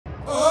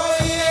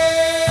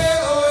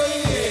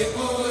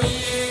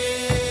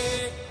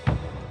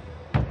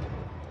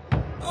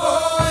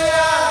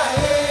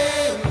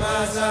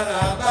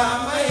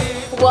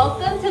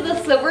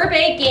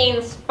Bay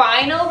Games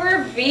final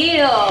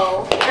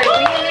reveal.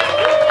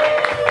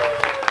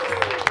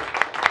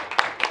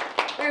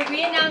 Where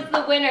we announce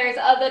the winners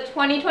of the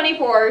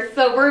 2024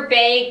 Silver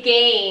Bay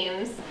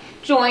Games.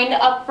 Joined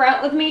up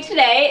front with me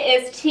today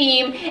is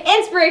Team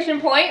Inspiration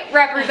Point,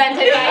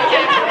 represented by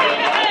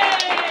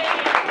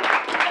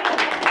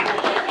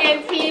Kathleen.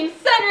 And Team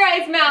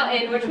Sunrise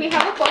Mountain, which we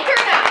have a full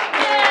turnout.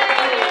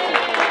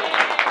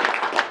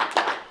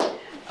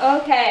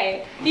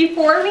 Okay,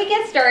 before we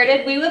get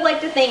started, we would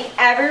like to thank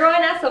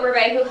everyone at Silver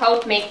Bay who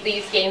helped make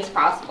these games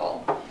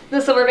possible.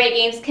 The Silver Bay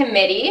Games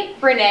Committee,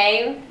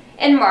 Renee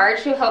and Marge,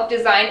 who helped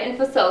design and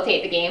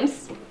facilitate the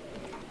games.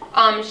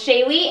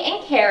 Shaylee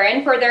and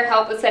Karen for their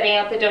help with setting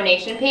up the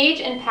donation page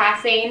and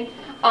passing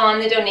on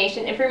the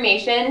donation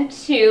information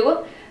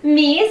to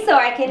me so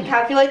I can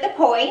calculate the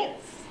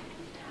points.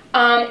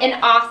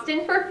 And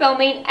Austin for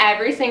filming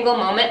every single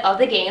moment of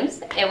the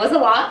games. It was a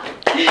lot.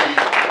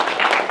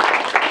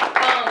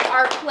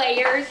 Our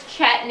players,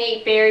 Chet,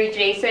 Nate, Barry,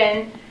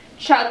 Jason,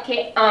 Chuck,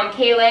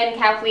 Kaylin,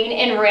 Kathleen,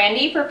 and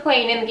Randy for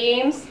playing in the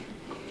games.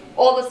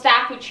 All the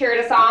staff who cheered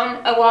us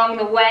on along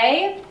the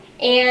way.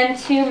 And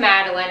to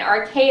Madeline,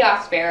 our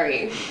chaos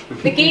fairy.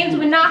 The games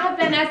would not have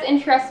been as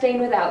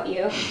interesting without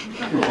you.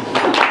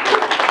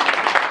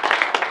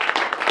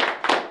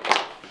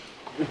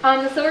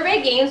 The Silver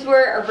Bay Games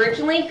were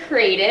originally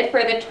created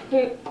for the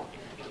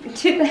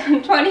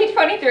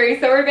 2023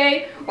 Silver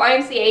Bay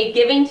YMCA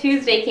Giving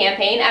Tuesday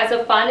campaign as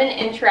a fun and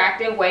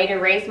interactive way to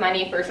raise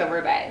money for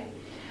Silver Bay.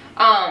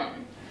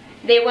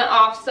 They went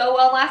off so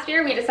well last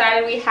year, we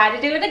decided we had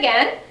to do it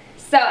again.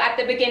 So at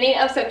the beginning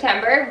of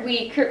September,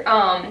 we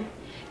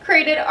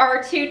created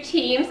our two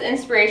teams,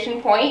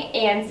 Inspiration Point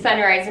and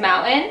Sunrise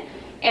Mountain,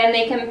 and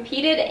they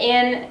competed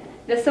in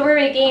the Silver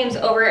Bay Games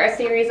over a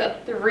series of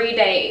 3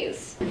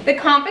 days. The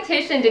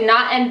competition did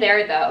not end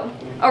there though.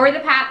 Over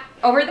the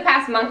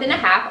past month and a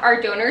half,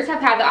 our donors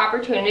have had the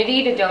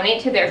opportunity to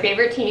donate to their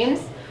favorite teams,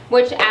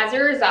 which as a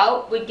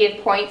result would give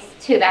points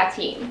to that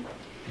team.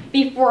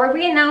 Before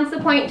we announce the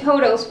point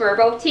totals for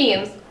both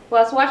teams,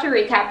 let's watch a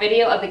recap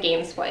video of the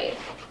games played.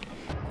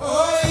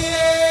 Oh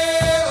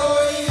yeah,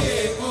 oh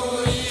yeah,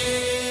 oh yeah.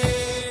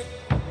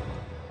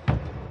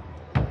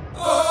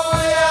 Oh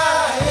yeah,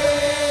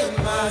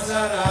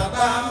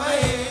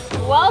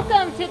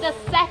 Welcome to the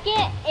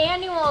second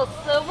annual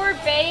Silver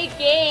Bay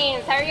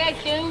Games. How are you guys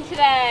doing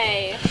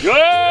today?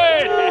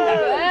 Good!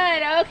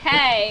 Good,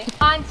 okay.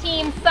 On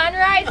Team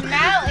Sunrise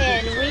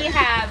Mountain, we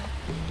have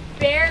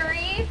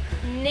Barry,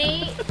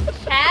 Nate,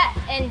 Chet,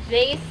 and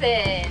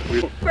Jason.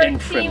 For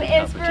Team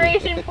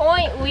Inspiration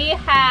Point, we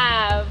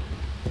have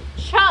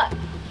Chuck,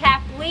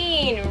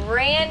 Kathleen,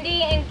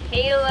 Randy, and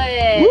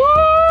Kaylin.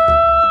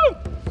 Woo!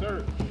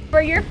 Sir.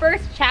 For your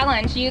first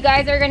challenge, you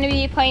guys are going to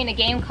be playing a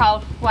game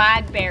called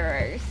Flag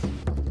Bearers.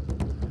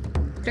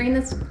 During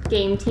this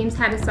game, teams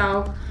had to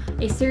solve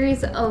a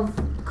series of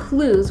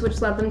clues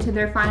which led them to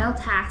their final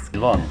task.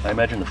 Along. I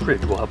imagine the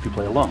fridge will help you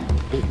play along.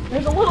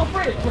 There's a little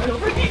fridge right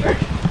over here.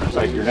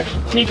 Sorry, you're next.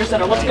 Sneaker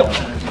center, let's go.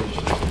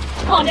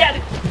 Come on,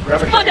 Dad.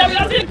 Come on, Dad, we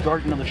got it.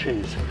 Garden of the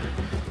Chaise.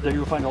 There you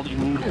will find all that you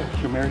need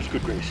to Mary's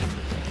good grace.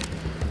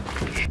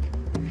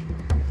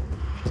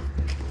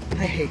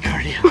 I hate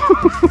cardio.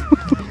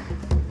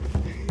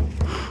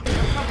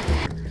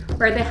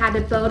 Where they had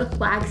to build a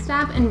flag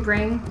staff and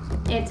bring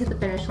it to the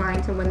finish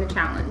line to win the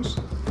challenge.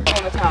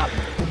 On the top.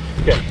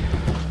 Okay.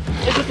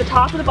 Is it the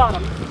top or the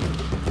bottom?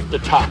 The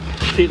top.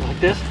 See it like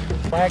this?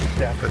 Flag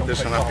staff. Put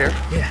this one up here?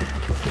 Yeah.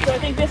 So I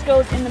think this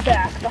goes in the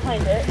back,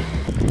 behind it.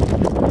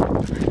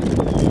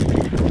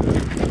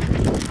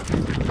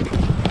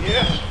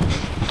 Yeah.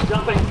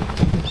 Jumping.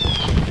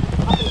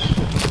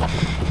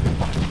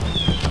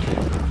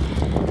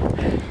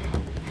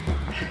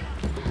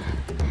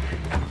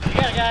 You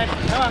got it, guys.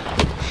 Come on.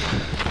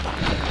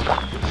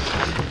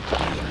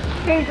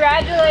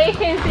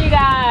 Congratulations, you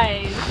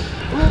guys!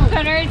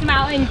 Sunrise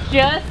Mountain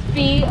just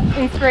beat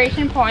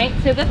Inspiration Point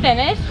to the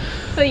finish,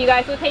 so you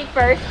guys will take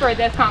first for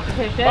this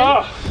competition.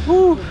 Oh.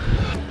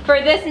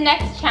 For this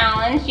next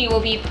challenge, you will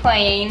be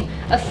playing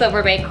a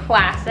Silver Bay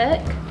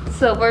Classic,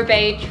 Silver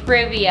Bay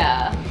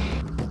Trivia.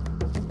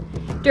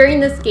 During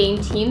this game,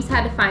 teams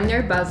had to find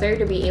their buzzer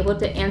to be able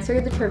to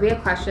answer the trivia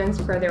questions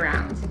for the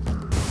round.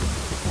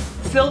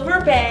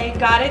 Silver Bay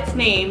got its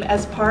name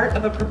as part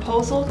of a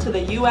proposal to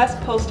the U.S.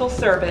 Postal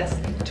Service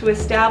to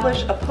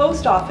establish a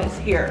post office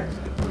here.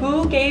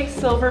 Who gave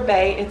Silver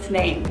Bay its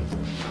name?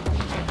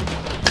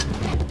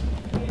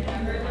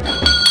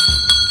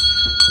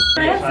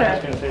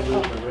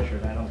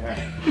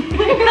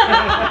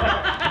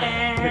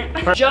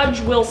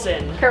 Judge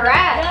Wilson.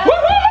 Correct!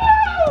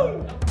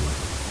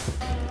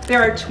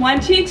 There are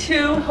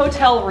 22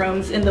 hotel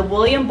rooms in the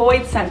William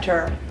Boyd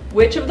Center.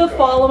 Which of the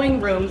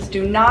following rooms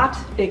do not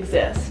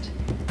exist?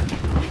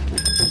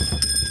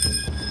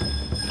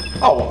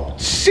 Oh,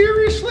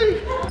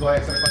 seriously? Do I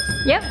answer the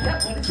question? Yep.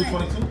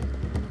 222?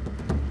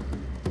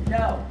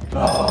 No.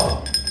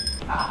 Oh.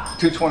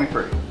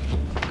 223.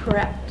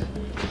 Correct.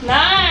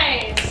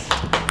 Nice!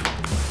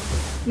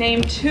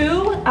 Name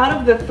 2 out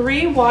of the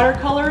 3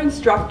 watercolor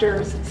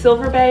instructors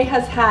Silver Bay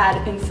has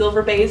had in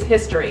Silver Bay's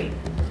history?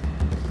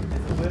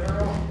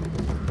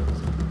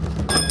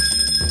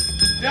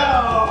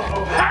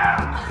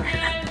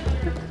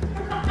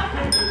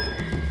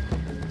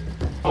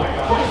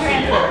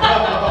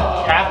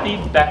 Kathy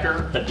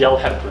Becker, Adele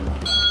Hepburn,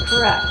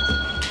 Correct.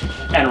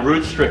 and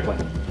Ruth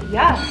Strickland.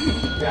 Yes.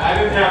 Yeah, I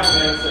didn't have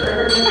an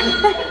answer.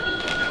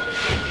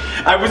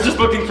 I was just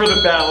looking for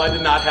the bell. I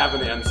did not have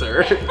an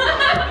answer.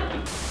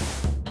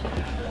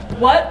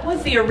 What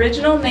was the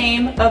original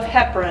name of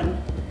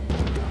Hepburn?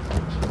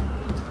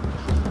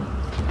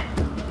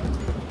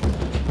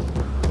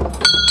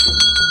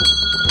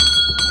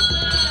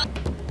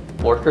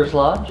 Workers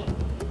Lodge?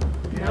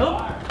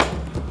 Nope.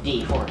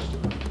 D. Forest.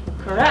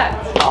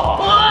 Correct.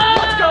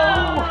 Let's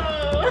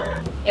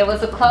go! It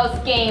was a close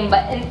game,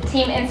 but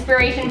Team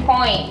Inspiration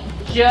Point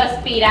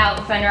just beat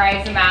out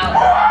Sunrise Mountain.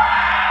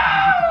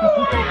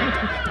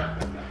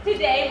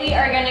 Today we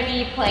are going to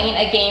be playing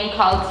a game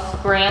called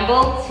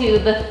Scramble to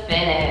the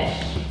Finish.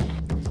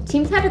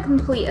 Teams had to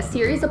complete a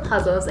series of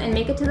puzzles and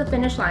make it to the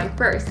finish line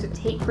first to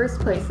take first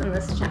place in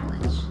this challenge.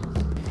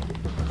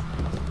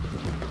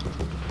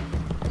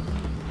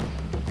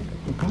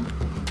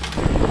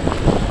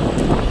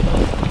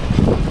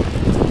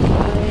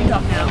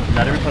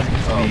 Not every puzzle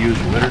can be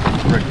used. Letter to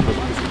correct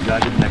puzzle is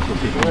guided next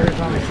location. Correct.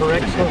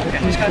 I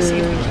just gotta see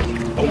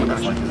if I don't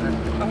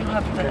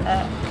have the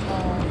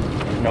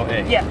no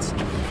A. Yes.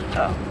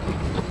 Oh.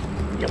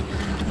 Yep.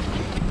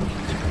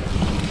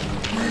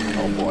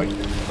 Oh boy.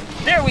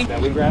 There we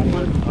That we grabbed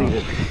one?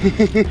 Completed.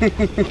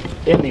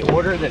 In the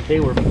order that they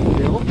were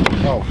built?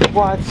 Oh.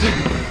 What?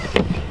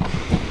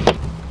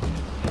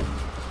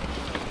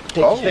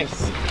 Oh.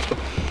 Thanks.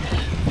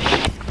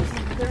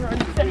 They're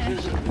already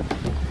finished.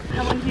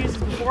 How many uses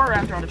before or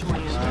after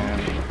auditorium?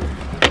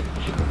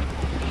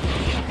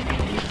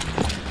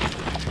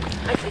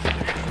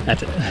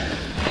 That's it.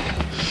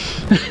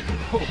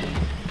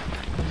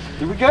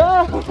 Here we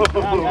go.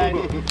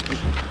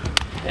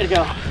 There you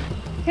go.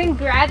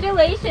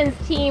 Congratulations,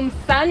 Team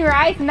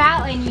Sunrise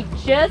Mountain. You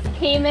just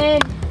came in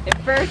to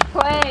first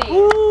place.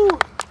 Woo!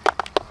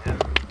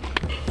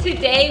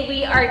 Today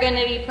we are going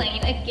to be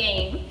playing a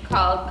game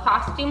called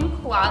Costume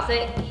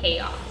Closet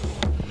Chaos.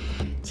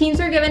 Teams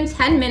are given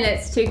 10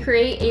 minutes to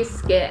create a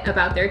skit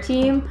about their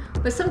team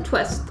with some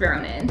twists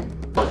thrown in.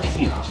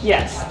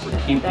 Yes.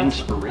 Team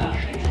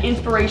Inspiration.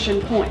 Inspiration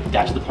point.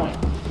 That's the point.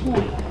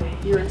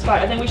 You're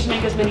inspired. I think we should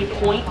make as many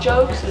point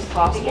jokes as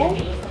possible.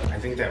 I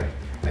think that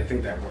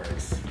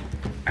works.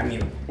 I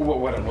mean,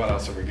 what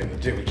else are we gonna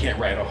do? We can't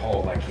write a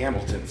whole like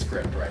Hamilton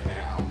script right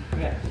now.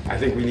 Yeah. I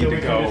think we need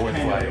to go with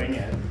like,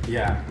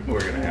 yeah.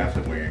 We're gonna have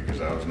to wing it because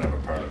I was never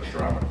part of the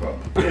drama club.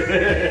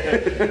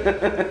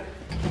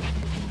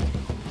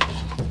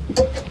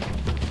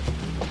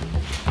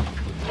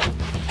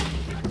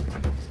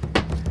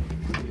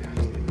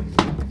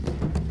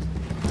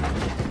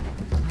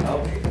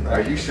 Are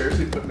you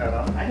seriously putting that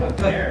on? I don't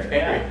care.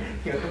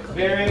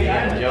 Very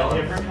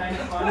different kind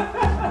of fun.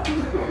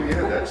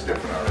 Yeah, that's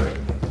different already.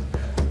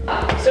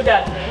 So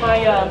Dad,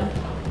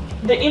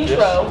 the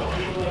intro.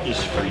 This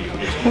is for you.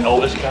 It's an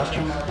Elvis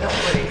costume.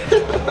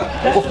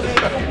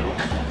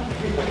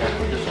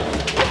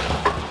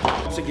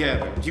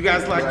 Together. Do you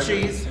guys like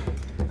cheese?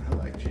 I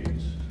like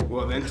cheese.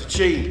 Well then to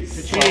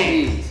cheese.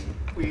 Cheese.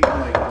 We eat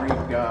like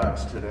Greek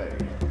gods today.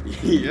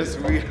 Yes,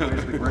 we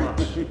Where's the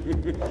grapes?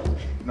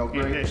 No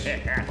grapes?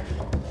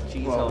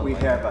 Well, we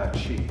have our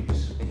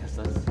cheese. Yes,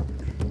 that's...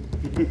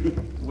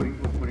 What do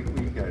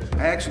you guys do?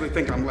 I actually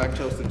think I'm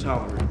lactose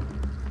intolerant.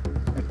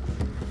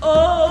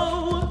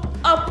 Oh,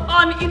 up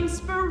on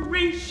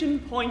Inspiration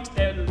Point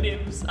there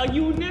lives a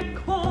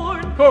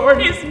unicorn.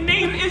 His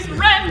name is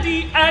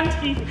Randy and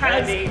he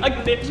has a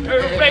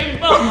glitter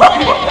rainbow. He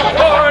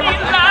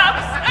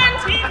laughs and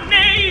he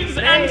neighs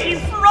and he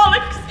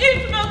frolics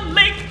in the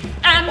lake.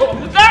 And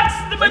that's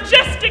the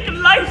majestic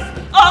life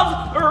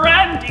of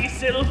Randy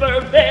Silver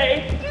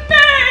Bay.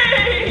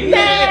 Nay!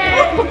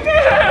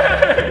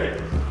 Nay!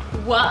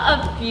 What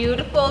a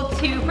beautiful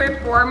two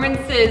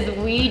performances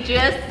we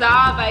just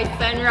saw by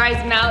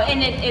Sunrise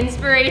Mountain and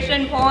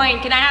Inspiration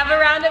Point. Can I have a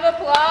round of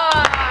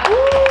applause?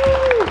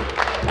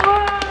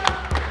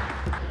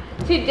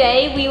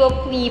 Today we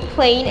will be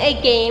playing a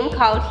game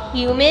called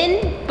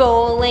Human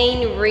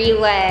Bowling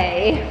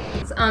Relay.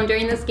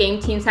 During this game,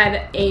 teams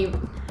had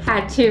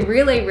to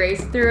relay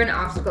race through an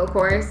obstacle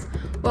course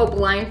while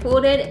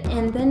blindfolded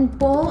and then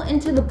bowl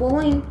into the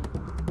bowling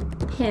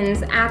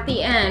pins at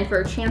the end for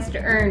a chance to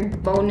earn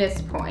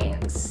bonus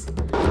points. A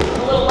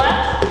little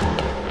left.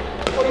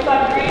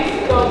 45 degrees.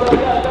 Go, go, go,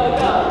 go,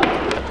 go.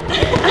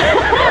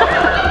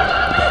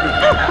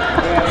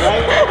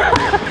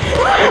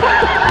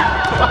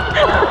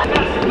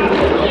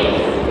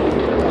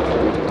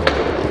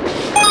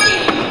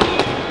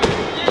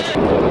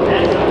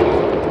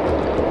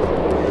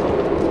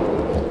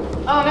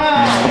 Oh no!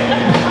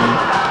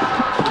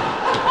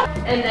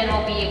 And then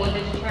we'll be able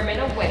to determine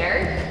a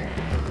winner.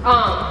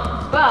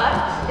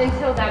 But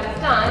until that is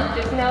done,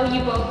 just know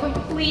you both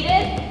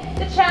completed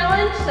the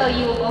challenge, so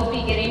you will both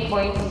be getting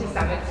points to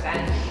some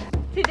extent.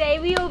 Today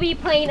we will be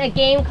playing a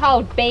game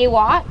called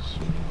Baywatch.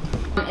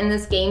 In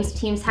this game,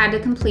 teams had to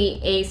complete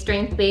a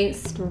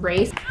strength-based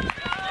race.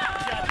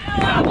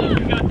 Don't let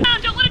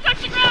it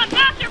touch the ground!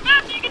 Faster,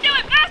 faster, you can do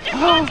it! Faster,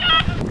 come on,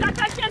 John!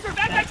 Backpack transfer,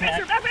 backpack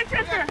transfer, backpack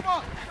transfer!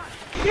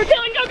 You're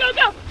killing, go, go,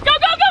 go! Go,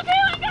 go, go,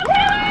 Kaylin, go,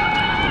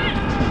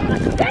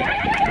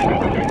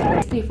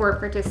 Kaylin! Before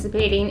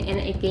participating in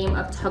a game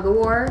of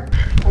tug-of-war.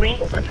 Wait!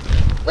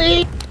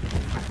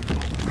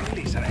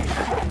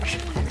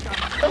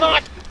 Come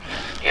on!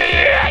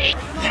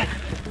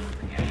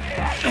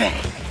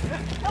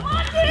 Come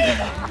on, team!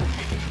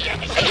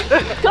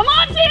 Come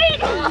on,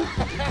 team!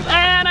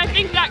 And I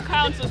think that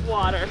counts as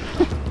water.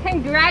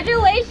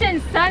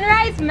 Congratulations,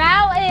 Sunrise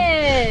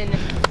Mountain!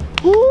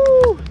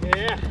 Woo!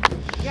 Yeah.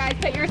 You guys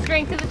put your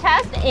strength to the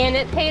test and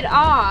it paid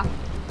off.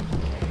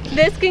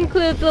 This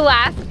concludes the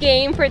last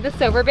game for the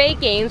Silver Bay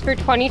Games for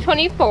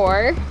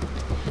 2024.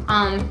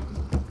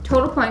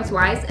 Total points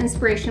wise,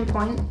 Inspiration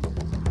Point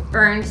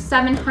earned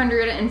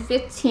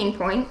 715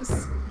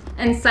 points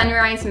and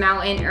Sunrise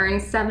Mountain earned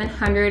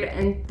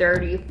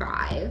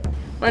 735.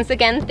 Once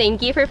again,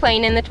 thank you for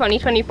playing in the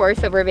 2024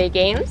 Silver Bay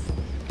Games.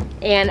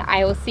 And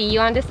I will see you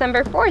on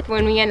December 4th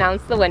when we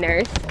announce the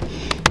winners.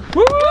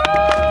 Woo!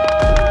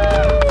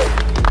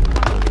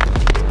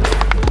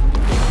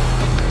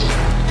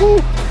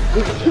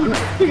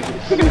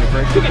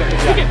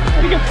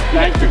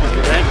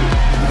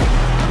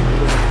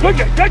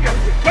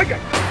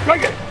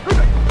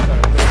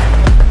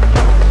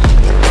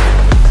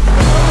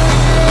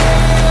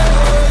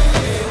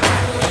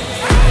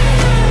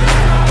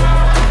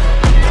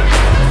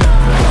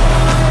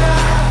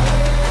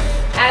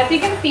 As you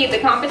can see, the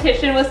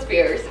competition was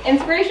fierce.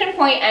 Inspiration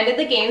Point ended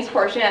the games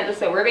portion of the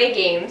Silver Bay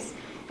Games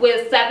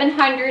with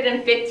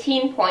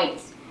 715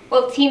 points,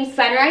 while Team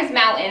Sunrise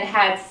Mountain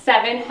had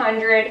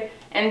 735.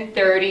 I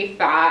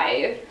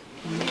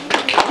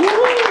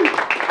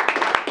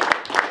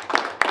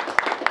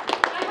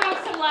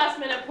have some last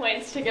minute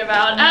points to give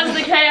out as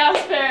the Chaos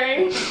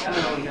Fairy.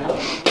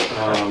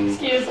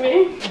 Excuse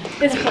me.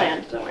 It's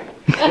planned, don't worry.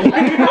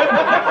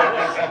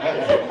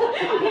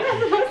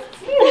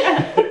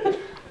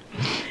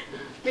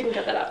 We can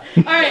cut that out.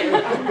 Alright.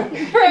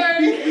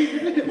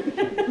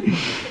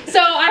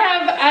 So I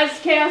have, as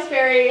Chaos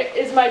Fairy,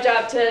 is my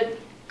job to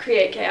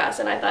create chaos,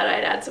 and I thought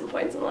I'd add some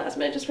points in the last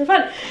minute just for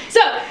fun.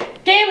 So,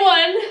 game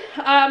one,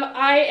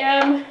 I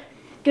am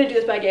gonna do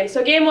this by game.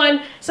 So game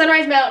one,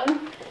 Sunrise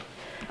Mountain.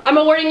 I'm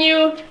awarding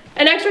you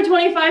an extra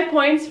 25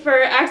 points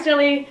for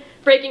accidentally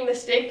breaking the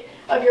stake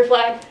of your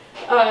flag.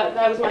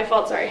 That was my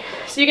fault, sorry.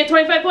 So you get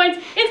 25 points.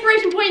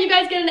 Inspiration Point, you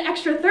guys get an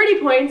extra 30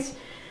 points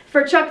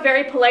for Chuck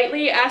very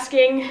politely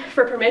asking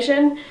for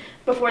permission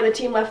before the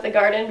team left the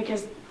garden,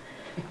 because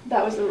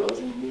that was the rules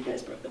and you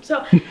guys broke them.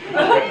 So,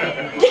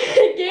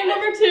 game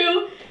number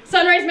two,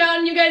 Sunrise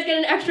Mountain, you guys get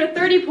an extra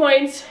 30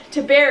 points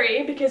to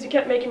Barry because you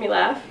kept making me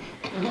laugh.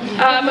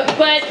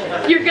 But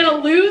you're gonna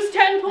lose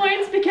 10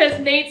 points because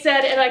Nate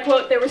said, and I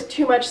quote, there was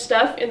too much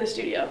stuff in the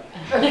studio.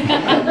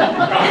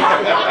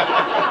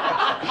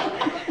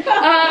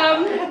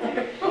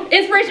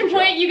 Inspiration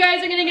Point, you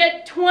guys are gonna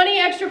get 20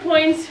 extra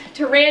points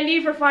to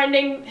Randy for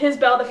finding his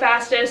bell the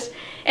fastest,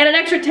 and an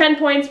extra 10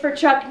 points for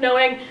Chuck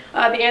knowing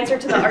the answer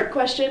to the art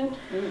question.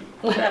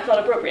 That felt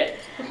appropriate.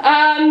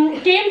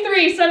 Game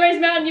three, Sunrise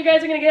Mountain, you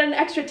guys are gonna get an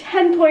extra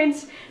 10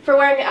 points for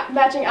wearing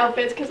matching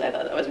outfits, because I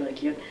thought that was really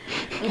cute.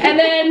 And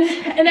then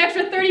an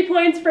extra 30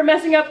 points for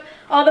messing up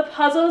all the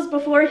puzzles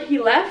before he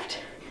left.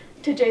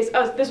 To Jason,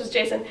 oh, this was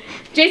Jason.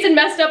 Jason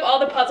messed up all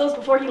the puzzles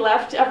before he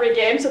left every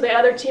game, so the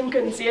other team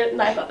couldn't see it,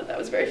 and I thought that that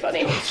was very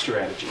funny.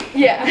 Strategy.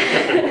 Yeah.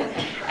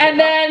 And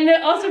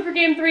then also for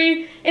game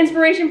three,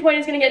 Inspiration Point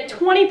is going to get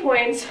 20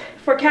 points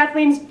for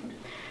Kathleen's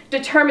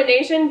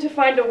determination to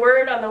find a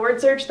word on the word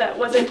search that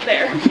wasn't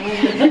there.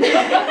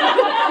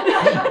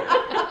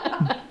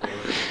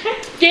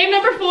 Game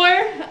number four,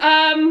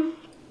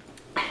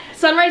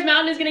 Sunrise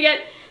Mountain is going to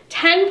get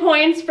 10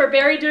 points for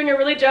Barry doing a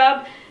really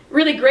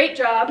great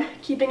job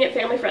keeping it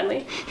family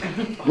friendly.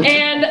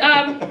 And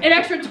an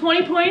extra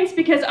 20 points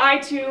because I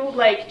too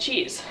like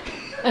cheese.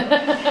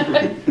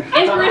 That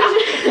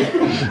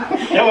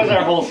was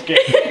our whole skit.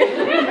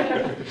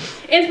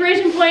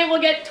 Inspiration Point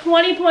will get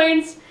 20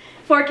 points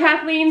for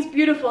Kathleen's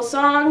beautiful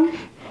song.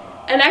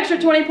 An extra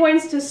 20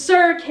 points to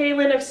Sir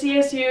Kaylin of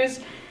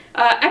CSU's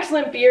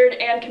excellent beard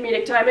and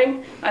comedic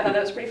timing. I thought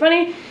that was pretty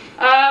funny.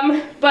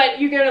 But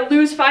you're gonna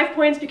lose 5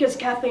 points because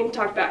Kathleen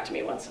talked back to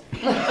me once.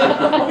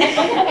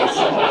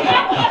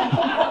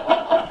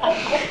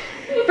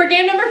 For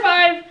game number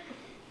 5,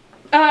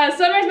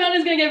 Sunrise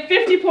Mountain is gonna get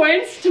 50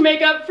 points to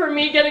make up for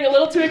me getting a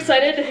little too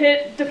excited to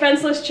hit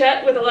defenseless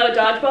Chet with a lot of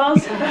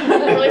dodgeballs.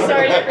 I'm really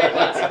sorry to your great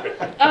ones.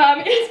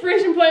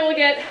 Inspiration Point will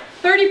get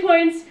 30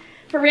 points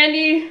for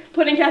Randy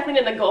putting Kathleen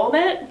in the goal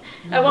net.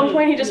 At one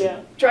point he just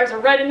drives her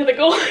right into the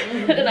goal,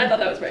 and I thought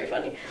that was very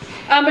funny.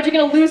 But you're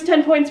gonna lose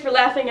 10 points for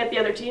laughing at the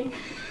other team.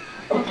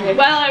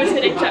 While I was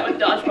hitting Chet with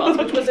dodgeballs,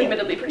 which was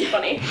admittedly pretty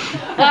funny.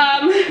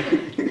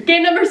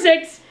 Game number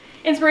 6,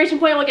 Inspiration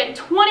Point will get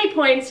 20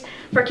 points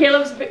for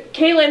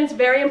Kaylin's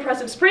very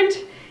impressive sprint,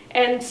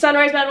 and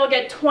Sunrise Mountain will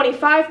get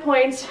 25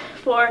 points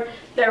for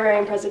their very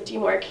impressive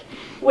teamwork,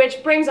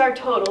 which brings our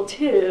total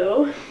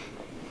to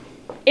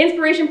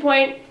Inspiration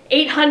Point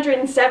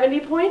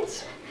 870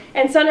 points,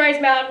 and Sunrise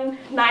Mountain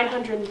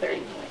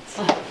 930 points.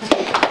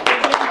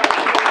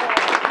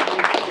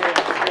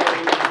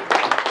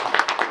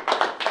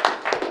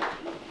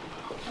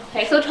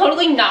 Okay, so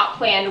totally not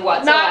planned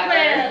whatsoever. Not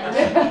planned.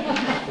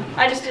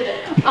 I just did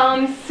it.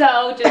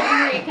 So just to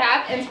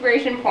recap,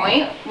 Inspiration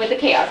Point with the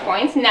Chaos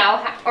points now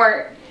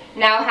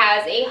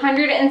has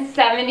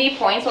 870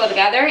 points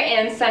altogether,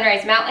 and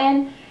Sunrise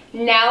Mountain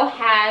now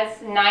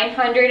has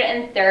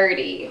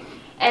 930.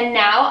 And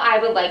now I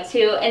would like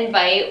to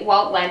invite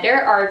Walt Lender,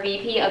 our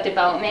VP of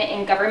Development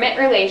and Government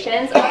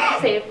Relations, to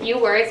say a few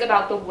words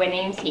about the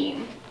winning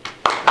team.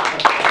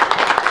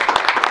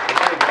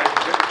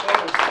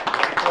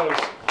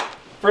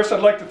 First,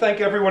 I'd like to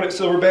thank everyone at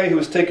Silver Bay who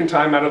has taken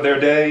time out of their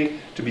day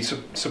to be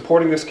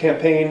supporting this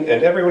campaign,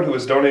 and everyone who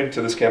has donated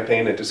to this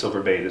campaign and to Silver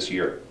Bay this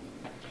year.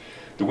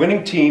 The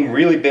winning team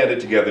really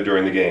banded together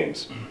during the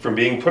games. From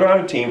being put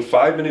on a team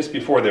 5 minutes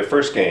before their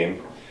first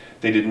game,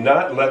 they did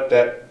not let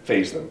that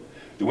faze them.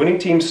 The winning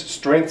team's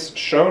strengths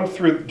shone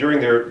through during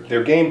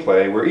their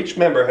gameplay, where each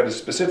member had a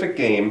specific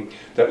game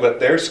that let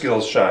their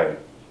skills shine.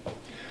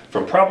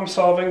 From problem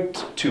solving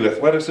to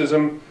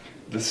athleticism,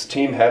 this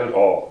team had it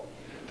all.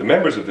 The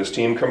members of this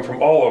team come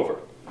from all over.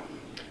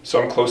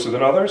 Some closer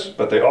than others,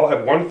 but they all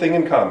have one thing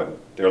in common: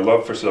 their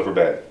love for Silver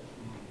Bay.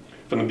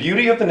 From the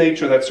beauty of the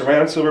nature that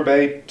surrounds Silver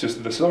Bay to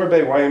the Silver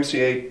Bay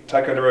YMCA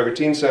Ticonderoga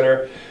Teen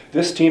Center,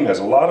 this team has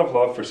a lot of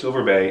love for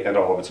Silver Bay and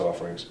all of its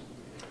offerings.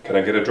 Can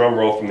I get a drum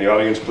roll from the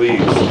audience, please?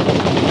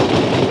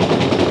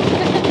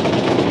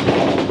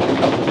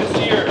 This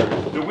year,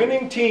 the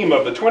winning team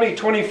of the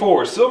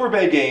 2024 Silver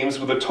Bay Games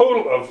with a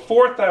total of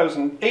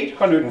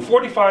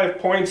 4,845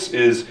 points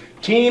is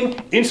Team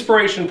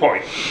Inspiration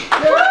Point.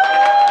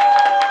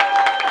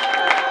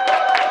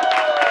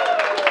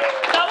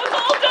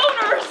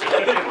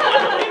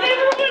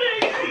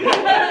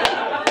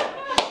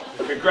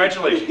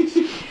 Congratulations.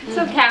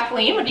 So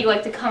Kathleen, would you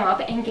like to come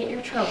up and get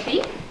your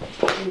trophy?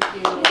 Thank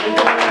you.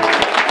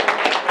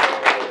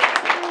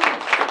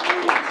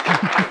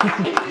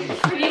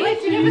 Would you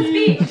like to give a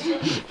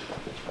speech?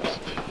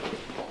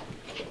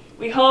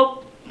 We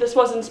hope this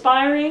was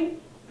inspiring,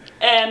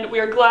 and we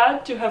are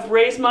glad to have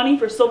raised money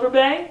for Silver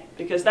Bay,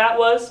 because that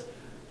was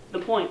the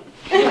point.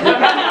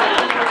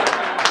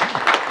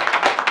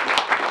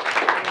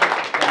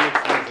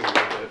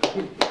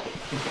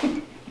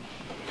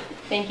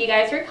 Thank you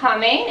guys for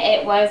coming.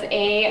 It was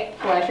a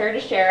pleasure to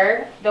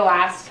share the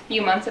last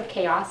few months of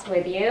chaos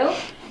with you,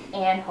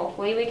 and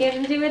hopefully we get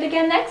to do it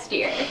again next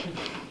year.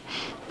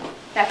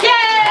 That's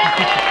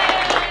it.